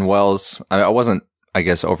worse on Wells. I wasn't, I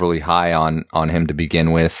guess, overly high on him to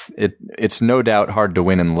begin with. It's no doubt hard to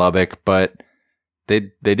win in Lubbock, but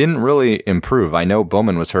they didn't really improve. I know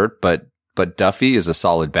Bowman was hurt, but Duffy is a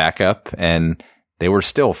solid backup, and they were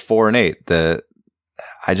still 4-8.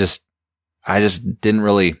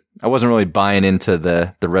 I wasn't really buying into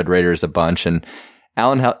the Red Raiders a bunch, and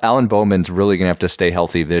Alan Bowman's really going to have to stay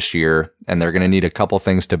healthy this year, and they're going to need a couple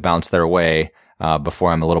things to bounce their way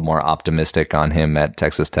before I'm a little more optimistic on him at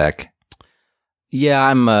Texas Tech. Yeah,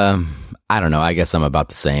 I don't know. I guess I'm about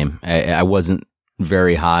the same. I wasn't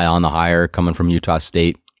very high on the hire coming from Utah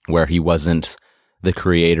State, where he wasn't the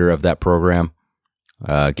creator of that program.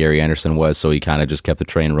 Gary Anderson was, so he kind of just kept the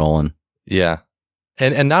train rolling. Yeah.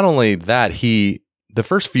 And not only that, the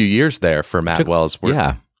first few years there for Matt Wells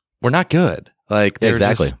were not good. Like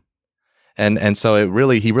exactly. And so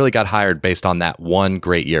he really got hired based on that one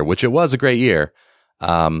great year, which it was a great year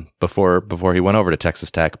before he went over to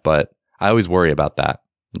Texas Tech, but I always worry about that.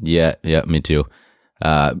 Yeah, me too.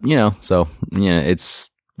 It's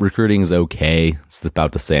recruiting is okay. It's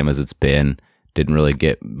about the same as it's been. Didn't really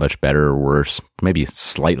get much better or worse. Maybe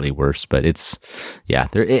slightly worse, but he just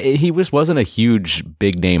wasn't a huge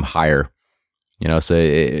big name hire.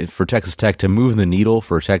 So for Texas Tech to move the needle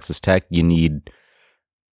for Texas Tech, you need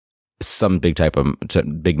some big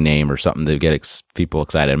big name or something to get people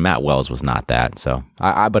excited. And Matt Wells was not that. So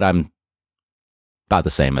but I'm about the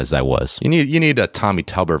same as I was. You need a Tommy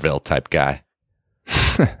Tuberville type guy,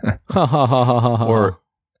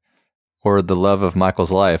 or the love of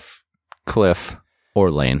Michael's life, Cliff or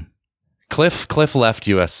Lane. Cliff left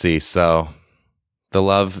USC, so The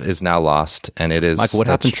love is now lost, and it is. Michael, what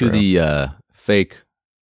happened to the fake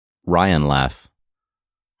Ryan laugh?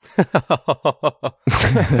 there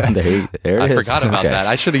it I is. forgot about Okay. that.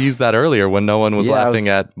 I should have used that earlier when no one was Yeah, I laughing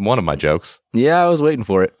at one of my jokes. Yeah, I was waiting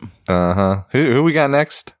for it. Uh-huh. Who we got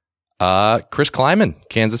next? Chris Kleiman,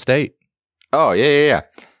 Kansas State. Oh, yeah.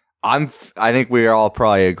 I think we all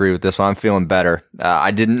probably agree with this one. I'm feeling better.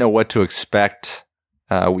 I didn't know what to expect.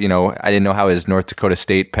 I didn't know how his North Dakota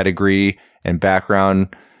State pedigree and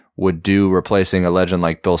background would do replacing a legend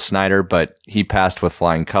like Bill Snyder, but he passed with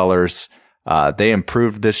flying colors. They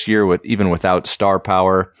improved this year even without star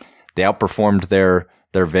power. They outperformed their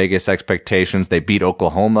Vegas expectations. They beat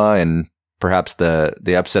Oklahoma and perhaps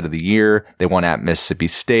the upset of the year. They won at Mississippi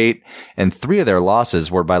State, and 3 of their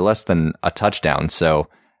losses were by less than a touchdown. So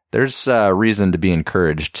there's reason to be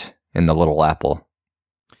encouraged in the Little Apple.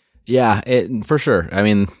 Yeah, for sure. I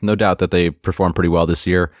mean, no doubt that they performed pretty well this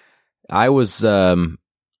year. I was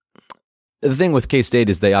the thing with K-State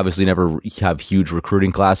is they obviously never have huge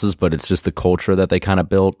recruiting classes, but it's just the culture that they kind of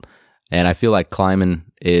built. And I feel like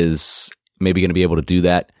Kleiman is maybe going to be able to do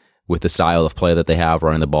that with the style of play that they have,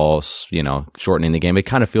 running the balls, shortening the game. It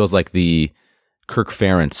kind of feels like the Kirk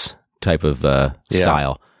Ferentz type of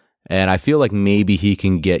style. And I feel like maybe he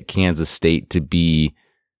can get Kansas State to be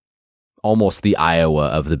almost the Iowa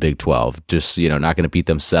of the Big 12. Just, not going to beat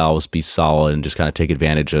themselves, be solid, and just kind of take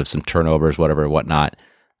advantage of some turnovers, whatnot.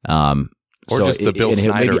 Or just the Bill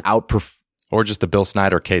Snyder. Or just the Bill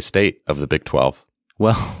Snyder K-State of the Big 12.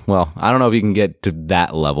 Well, I don't know if you can get to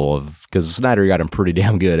that level because Snyder got him pretty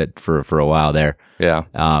damn good for a while there. Yeah.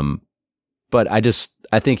 But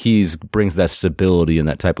I think he brings that stability and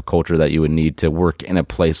that type of culture that you would need to work in a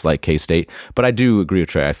place like K-State. But I do agree with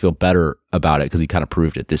Trey. I feel better about it because he kind of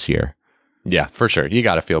proved it this year. Yeah, for sure. You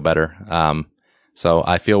got to feel better. So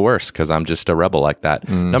I feel worse because I'm just a rebel like that.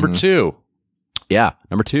 Mm-hmm. Number 2. Yeah,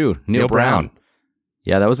 number 2, Neil Brown.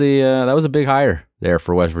 Yeah, that was a big hire there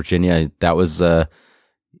for West Virginia. That was had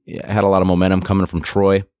a lot of momentum coming from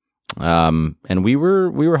Troy, and we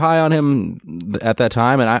were high on him at that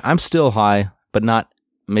time, and I'm still high, but not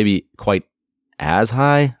maybe quite as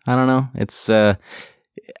high. I don't know. It's I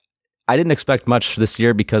didn't expect much this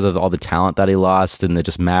year because of all the talent that he lost and the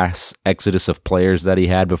just mass exodus of players that he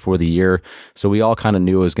had before the year. So we all kind of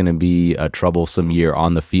knew it was going to be a troublesome year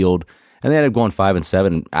on the field, and they ended up going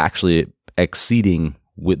 5-7, actually exceeding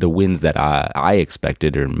with the wins that I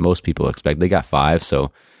expected, or most people expect. They got 5,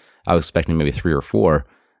 so I was expecting maybe 3 or 4.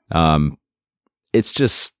 It's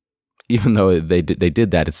just, even though they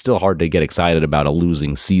did that, it's still hard to get excited about a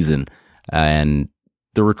losing season, and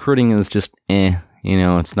the recruiting is just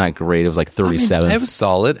it's not great. It was like 37. I mean, it was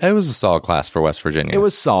solid. It was a solid class for West Virginia. It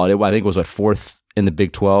was solid. I think it was 4th in the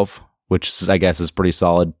Big 12, which I guess is pretty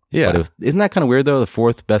solid. Yeah. But isn't that kind of weird though? The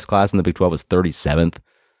 4th best class in the Big 12 was 37th.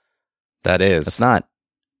 That is. That's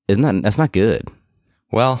not good.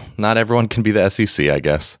 Well, not everyone can be the SEC, I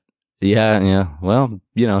guess. Yeah. Well,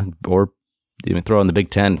 or even throw in the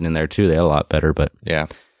Big 10 in there too. They're a lot better, but Yeah.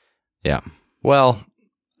 Well,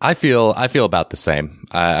 I feel about the same.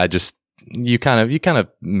 I just you kind of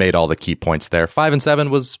made all the key points there. 5-7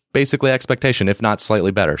 was basically expectation, if not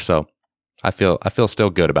slightly better. So I feel still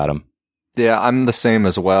good about him. Yeah, I'm the same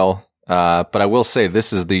as well. But I will say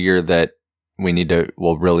this is the year that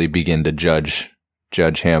we'll really begin to judge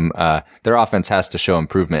him. Their offense has to show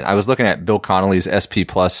improvement. I was looking at Bill Connolly's SP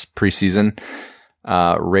Plus preseason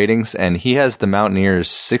ratings, and he has the Mountaineers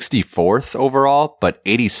 64th overall, but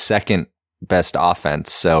 82nd best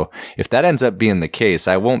offense. So if that ends up being the case,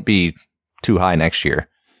 I won't be too high next year.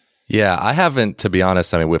 Yeah, I haven't, to be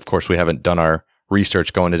honest. I mean, of course, we haven't done our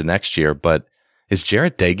research going into next year, but is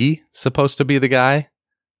Jarrett Dagey supposed to be the guy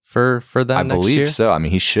for them I next believe year? so. I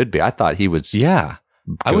mean, he should be. I thought he was. Yeah.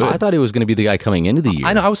 I thought he was going to be the guy coming into the year.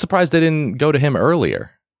 I know. I was surprised they didn't go to him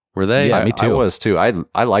earlier. Were they? Yeah, me too. I was too.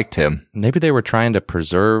 I liked him. Maybe they were trying to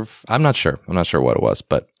preserve. I'm not sure. I'm not sure what it was,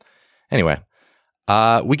 but anyway,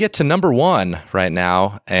 we get to number 1 right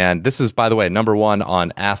now. And this is, by the way, number 1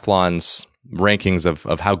 on Athlon's rankings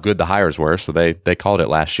of how good the hires were. So they called it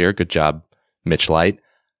last year. Good job, Mitch Light.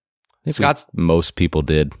 Most people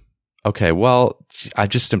did. Okay, well, I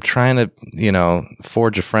just am trying to,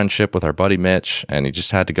 forge a friendship with our buddy Mitch, and he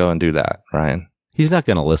just had to go and do that, Ryan. He's not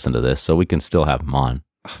going to listen to this, so we can still have him on.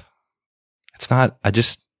 It's not, I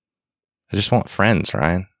just want friends,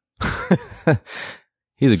 Ryan.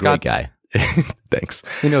 He's a great guy. Thanks.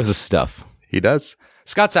 He knows his stuff. He does.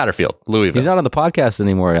 Scott Satterfield, Louisville. He's not on the podcast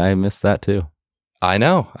anymore. I missed that too. I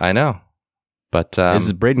know. But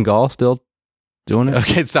is Braden Gall still doing it.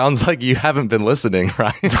 Okay, it sounds like you haven't been listening,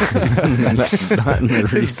 right? Not in the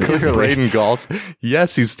It's recent- Braden Galls.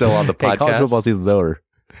 Yes, he's still on the Hey, college podcast. football season's over.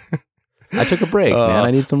 I took a break, man.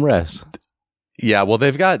 I need some rest. Yeah, well,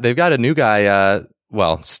 they've got a new guy.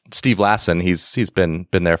 Steve Lassen. He's been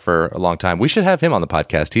there for a long time. We should have him on the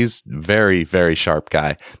podcast. He's very, very sharp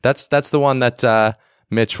guy. That's the one that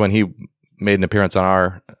Mitch, when he made an appearance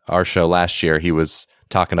on our show last year, he was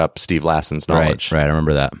talking up Steve Lassen's knowledge. Right. I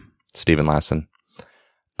remember that. Stephen Lassen.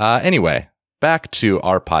 Anyway, back to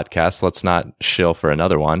our podcast. Let's not shill for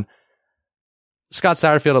another one. Scott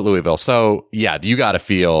Satterfield at Louisville. So yeah, you got to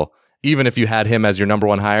feel, even if you had him as your number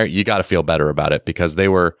one hire, you got to feel better about it because they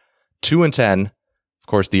were 2-10. Of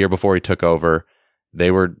course, the year before he took over,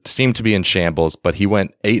 they seemed to be in shambles, but he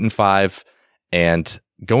went 8-5, and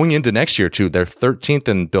going into next year too, they're 13th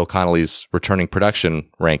in Bill Connolly's returning production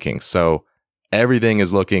rankings. So everything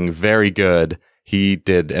is looking very good. He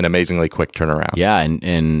did an amazingly quick turnaround. Yeah,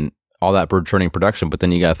 and all that returning production, but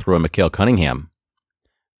then you got to throw in Mikhail Cunningham.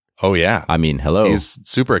 Oh yeah, I mean, hello. He's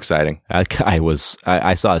super exciting.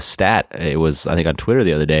 I saw a stat. It was, I think, on Twitter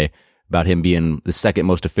the other day about him being the second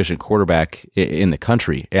most efficient quarterback in the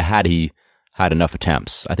country. Had he had enough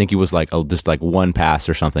attempts, I think he was just one pass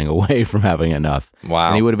or something away from having enough. Wow,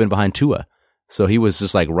 and he would have been behind Tua. So he was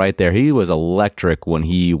just right there. He was electric when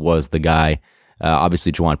he was the guy.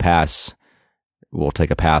 Obviously, Juwan Pass, we'll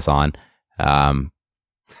take a pass on.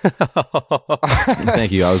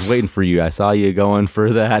 Thank you. I was waiting for you. I saw you going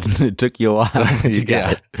for that, and it took you a while. You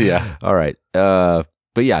got it. Yeah. All right.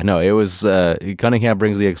 But yeah, no, it was Cunningham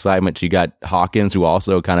brings the excitement. You got Hawkins, who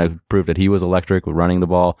also kind of proved that he was electric with running the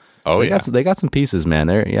ball. Oh, So they got some pieces, man.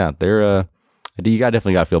 You definitely got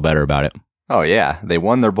to feel better about it. Oh yeah, they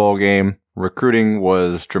won their bowl game. Recruiting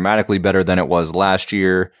was dramatically better than it was last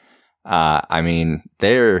year. I mean,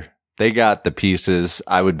 they got the pieces.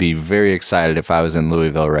 I would be very excited if I was in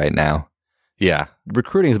Louisville right now. Yeah.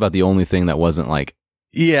 Recruiting is about the only thing that wasn't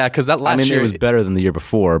Yeah, because that last year it was better than the year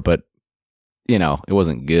before, but it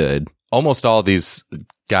wasn't good. Almost all these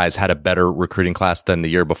guys had a better recruiting class than the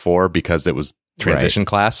year before because it was transition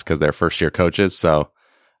class because they're first year coaches. So,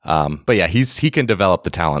 but yeah, he can develop the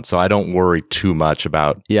talent. So I don't worry too much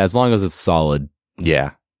about. Yeah, as long as it's solid.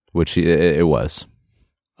 Yeah, which it was.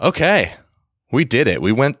 Okay, we did it.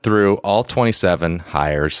 We went through all 27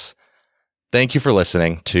 hires. Thank you for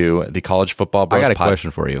listening to the College Football Bros. I got a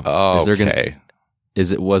question for you. Oh, okay.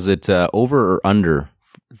 Was it over or under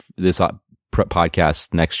this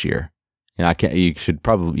podcast next year? You should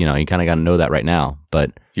probably, you kind of got to know that right now,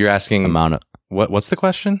 but you're asking amount of what's the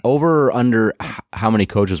question? Over or under how many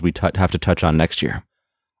coaches we have to touch on next year?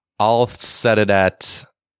 I'll set it at.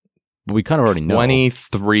 We kind of already know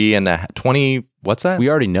 23 and 20. What's that? We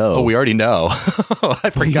already know. Oh, we already know. I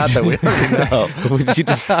forgot that we already know.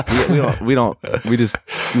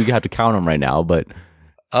 We have to count them right now, but.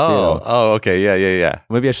 Oh, okay. Yeah.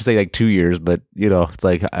 Maybe I should say 2 years, but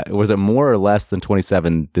it's was it more or less than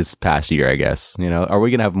 27 this past year, I guess? Are we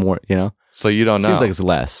going to have more, So you don't know. Seems like it's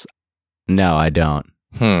less. No, I don't.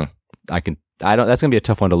 I don't, that's going to be a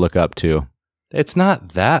tough one to look up too. It's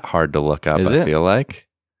not that hard to look up, I feel like.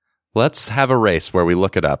 Let's have a race where we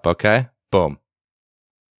look it up, okay? Boom.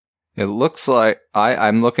 It looks like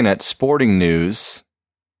I'm looking at Sporting News,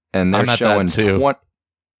 and they're showing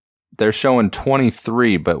they're showing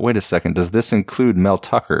 23. But wait a second, does this include Mel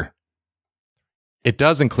Tucker? It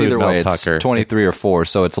does include Either Mel way, Tucker. It's 23 or 4,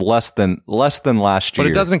 so it's less than last year.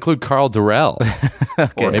 But it doesn't include Carl Durrell. Okay,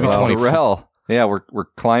 or maybe Carl 24. Durrell. Yeah, we're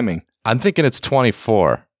climbing. I'm thinking it's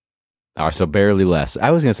 24. So barely less.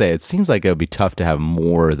 I was going to say, it seems like it would be tough to have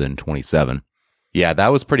more than 27. Yeah, that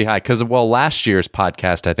was pretty high. Because, last year's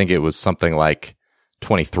podcast, I think it was something like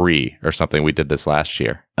 23 or something. We did this last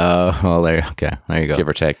year. Well, there you go. Give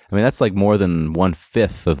or take. I mean, that's more than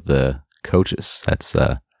 1/5 of the coaches. That's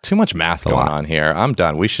too much math going on here. I'm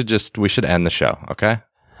done. We should end the show, okay?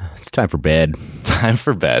 It's time for bed. Time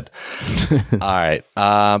for bed. All right.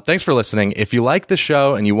 Thanks for listening. If you like the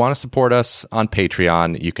show and you want to support us on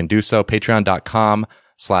Patreon, you can do so.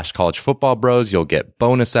 Patreon.com/collegefootballbros. You'll get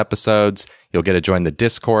bonus episodes. You'll get to join the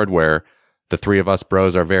Discord where the three of us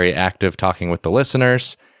bros are very active talking with the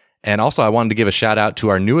listeners. And also, I wanted to give a shout out to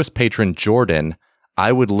our newest patron, Jordan.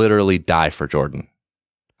 I would literally die for Jordan.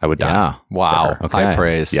 I would die. Yeah. Wow. Okay. High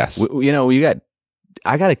praise. Yes.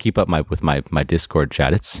 I got to keep up with my Discord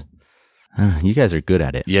chat. It's you guys are good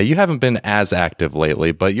at it. Yeah, you haven't been as active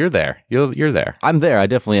lately, but you're there. You're there. I'm there. I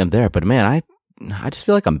definitely am there. But man, I just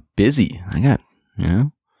feel like I'm busy. I got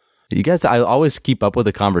you guys. I always keep up with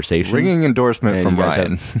the conversation. Ringing endorsement from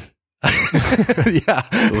Ryan. Yeah.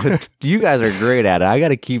 You guys are great at it. I got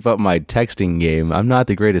to keep up my texting game. I'm not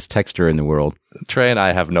the greatest texter in the world. Trey and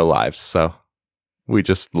I have no lives, so we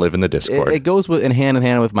just live in the Discord. It goes in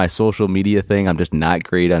hand with my social media thing. I'm just not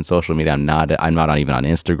great on social media. I'm not even on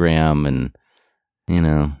Instagram, and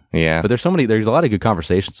Yeah. But there's a lot of good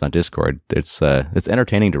conversations on Discord. It's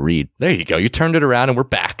entertaining to read. There you go. You turned it around and we're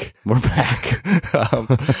back. We're back.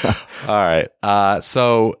 All right.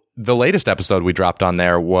 So the latest episode we dropped on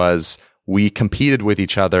there was we competed with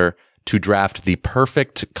each other to draft the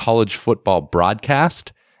perfect college football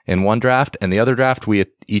broadcast in one draft. And the other draft, we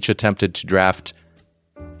each attempted to draft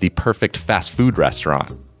the perfect fast food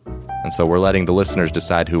restaurant. And so we're letting the listeners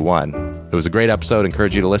decide who won. It was a great episode.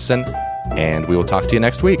 Encourage you to listen. And we will talk to you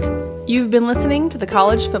next week. You've been listening to the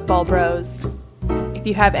College Football Bros. If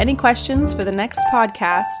you have any questions for the next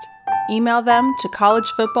podcast, email them to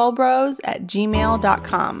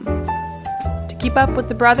collegefootballbros@gmail.com. To keep up with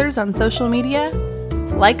the brothers on social media,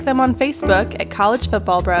 like them on Facebook at College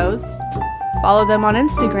Football Bros, follow them on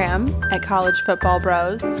Instagram at College Football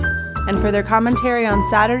Bros, and for their commentary on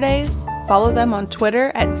Saturdays, follow them on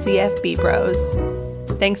Twitter at CFB Bros.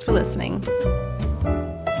 Thanks for listening.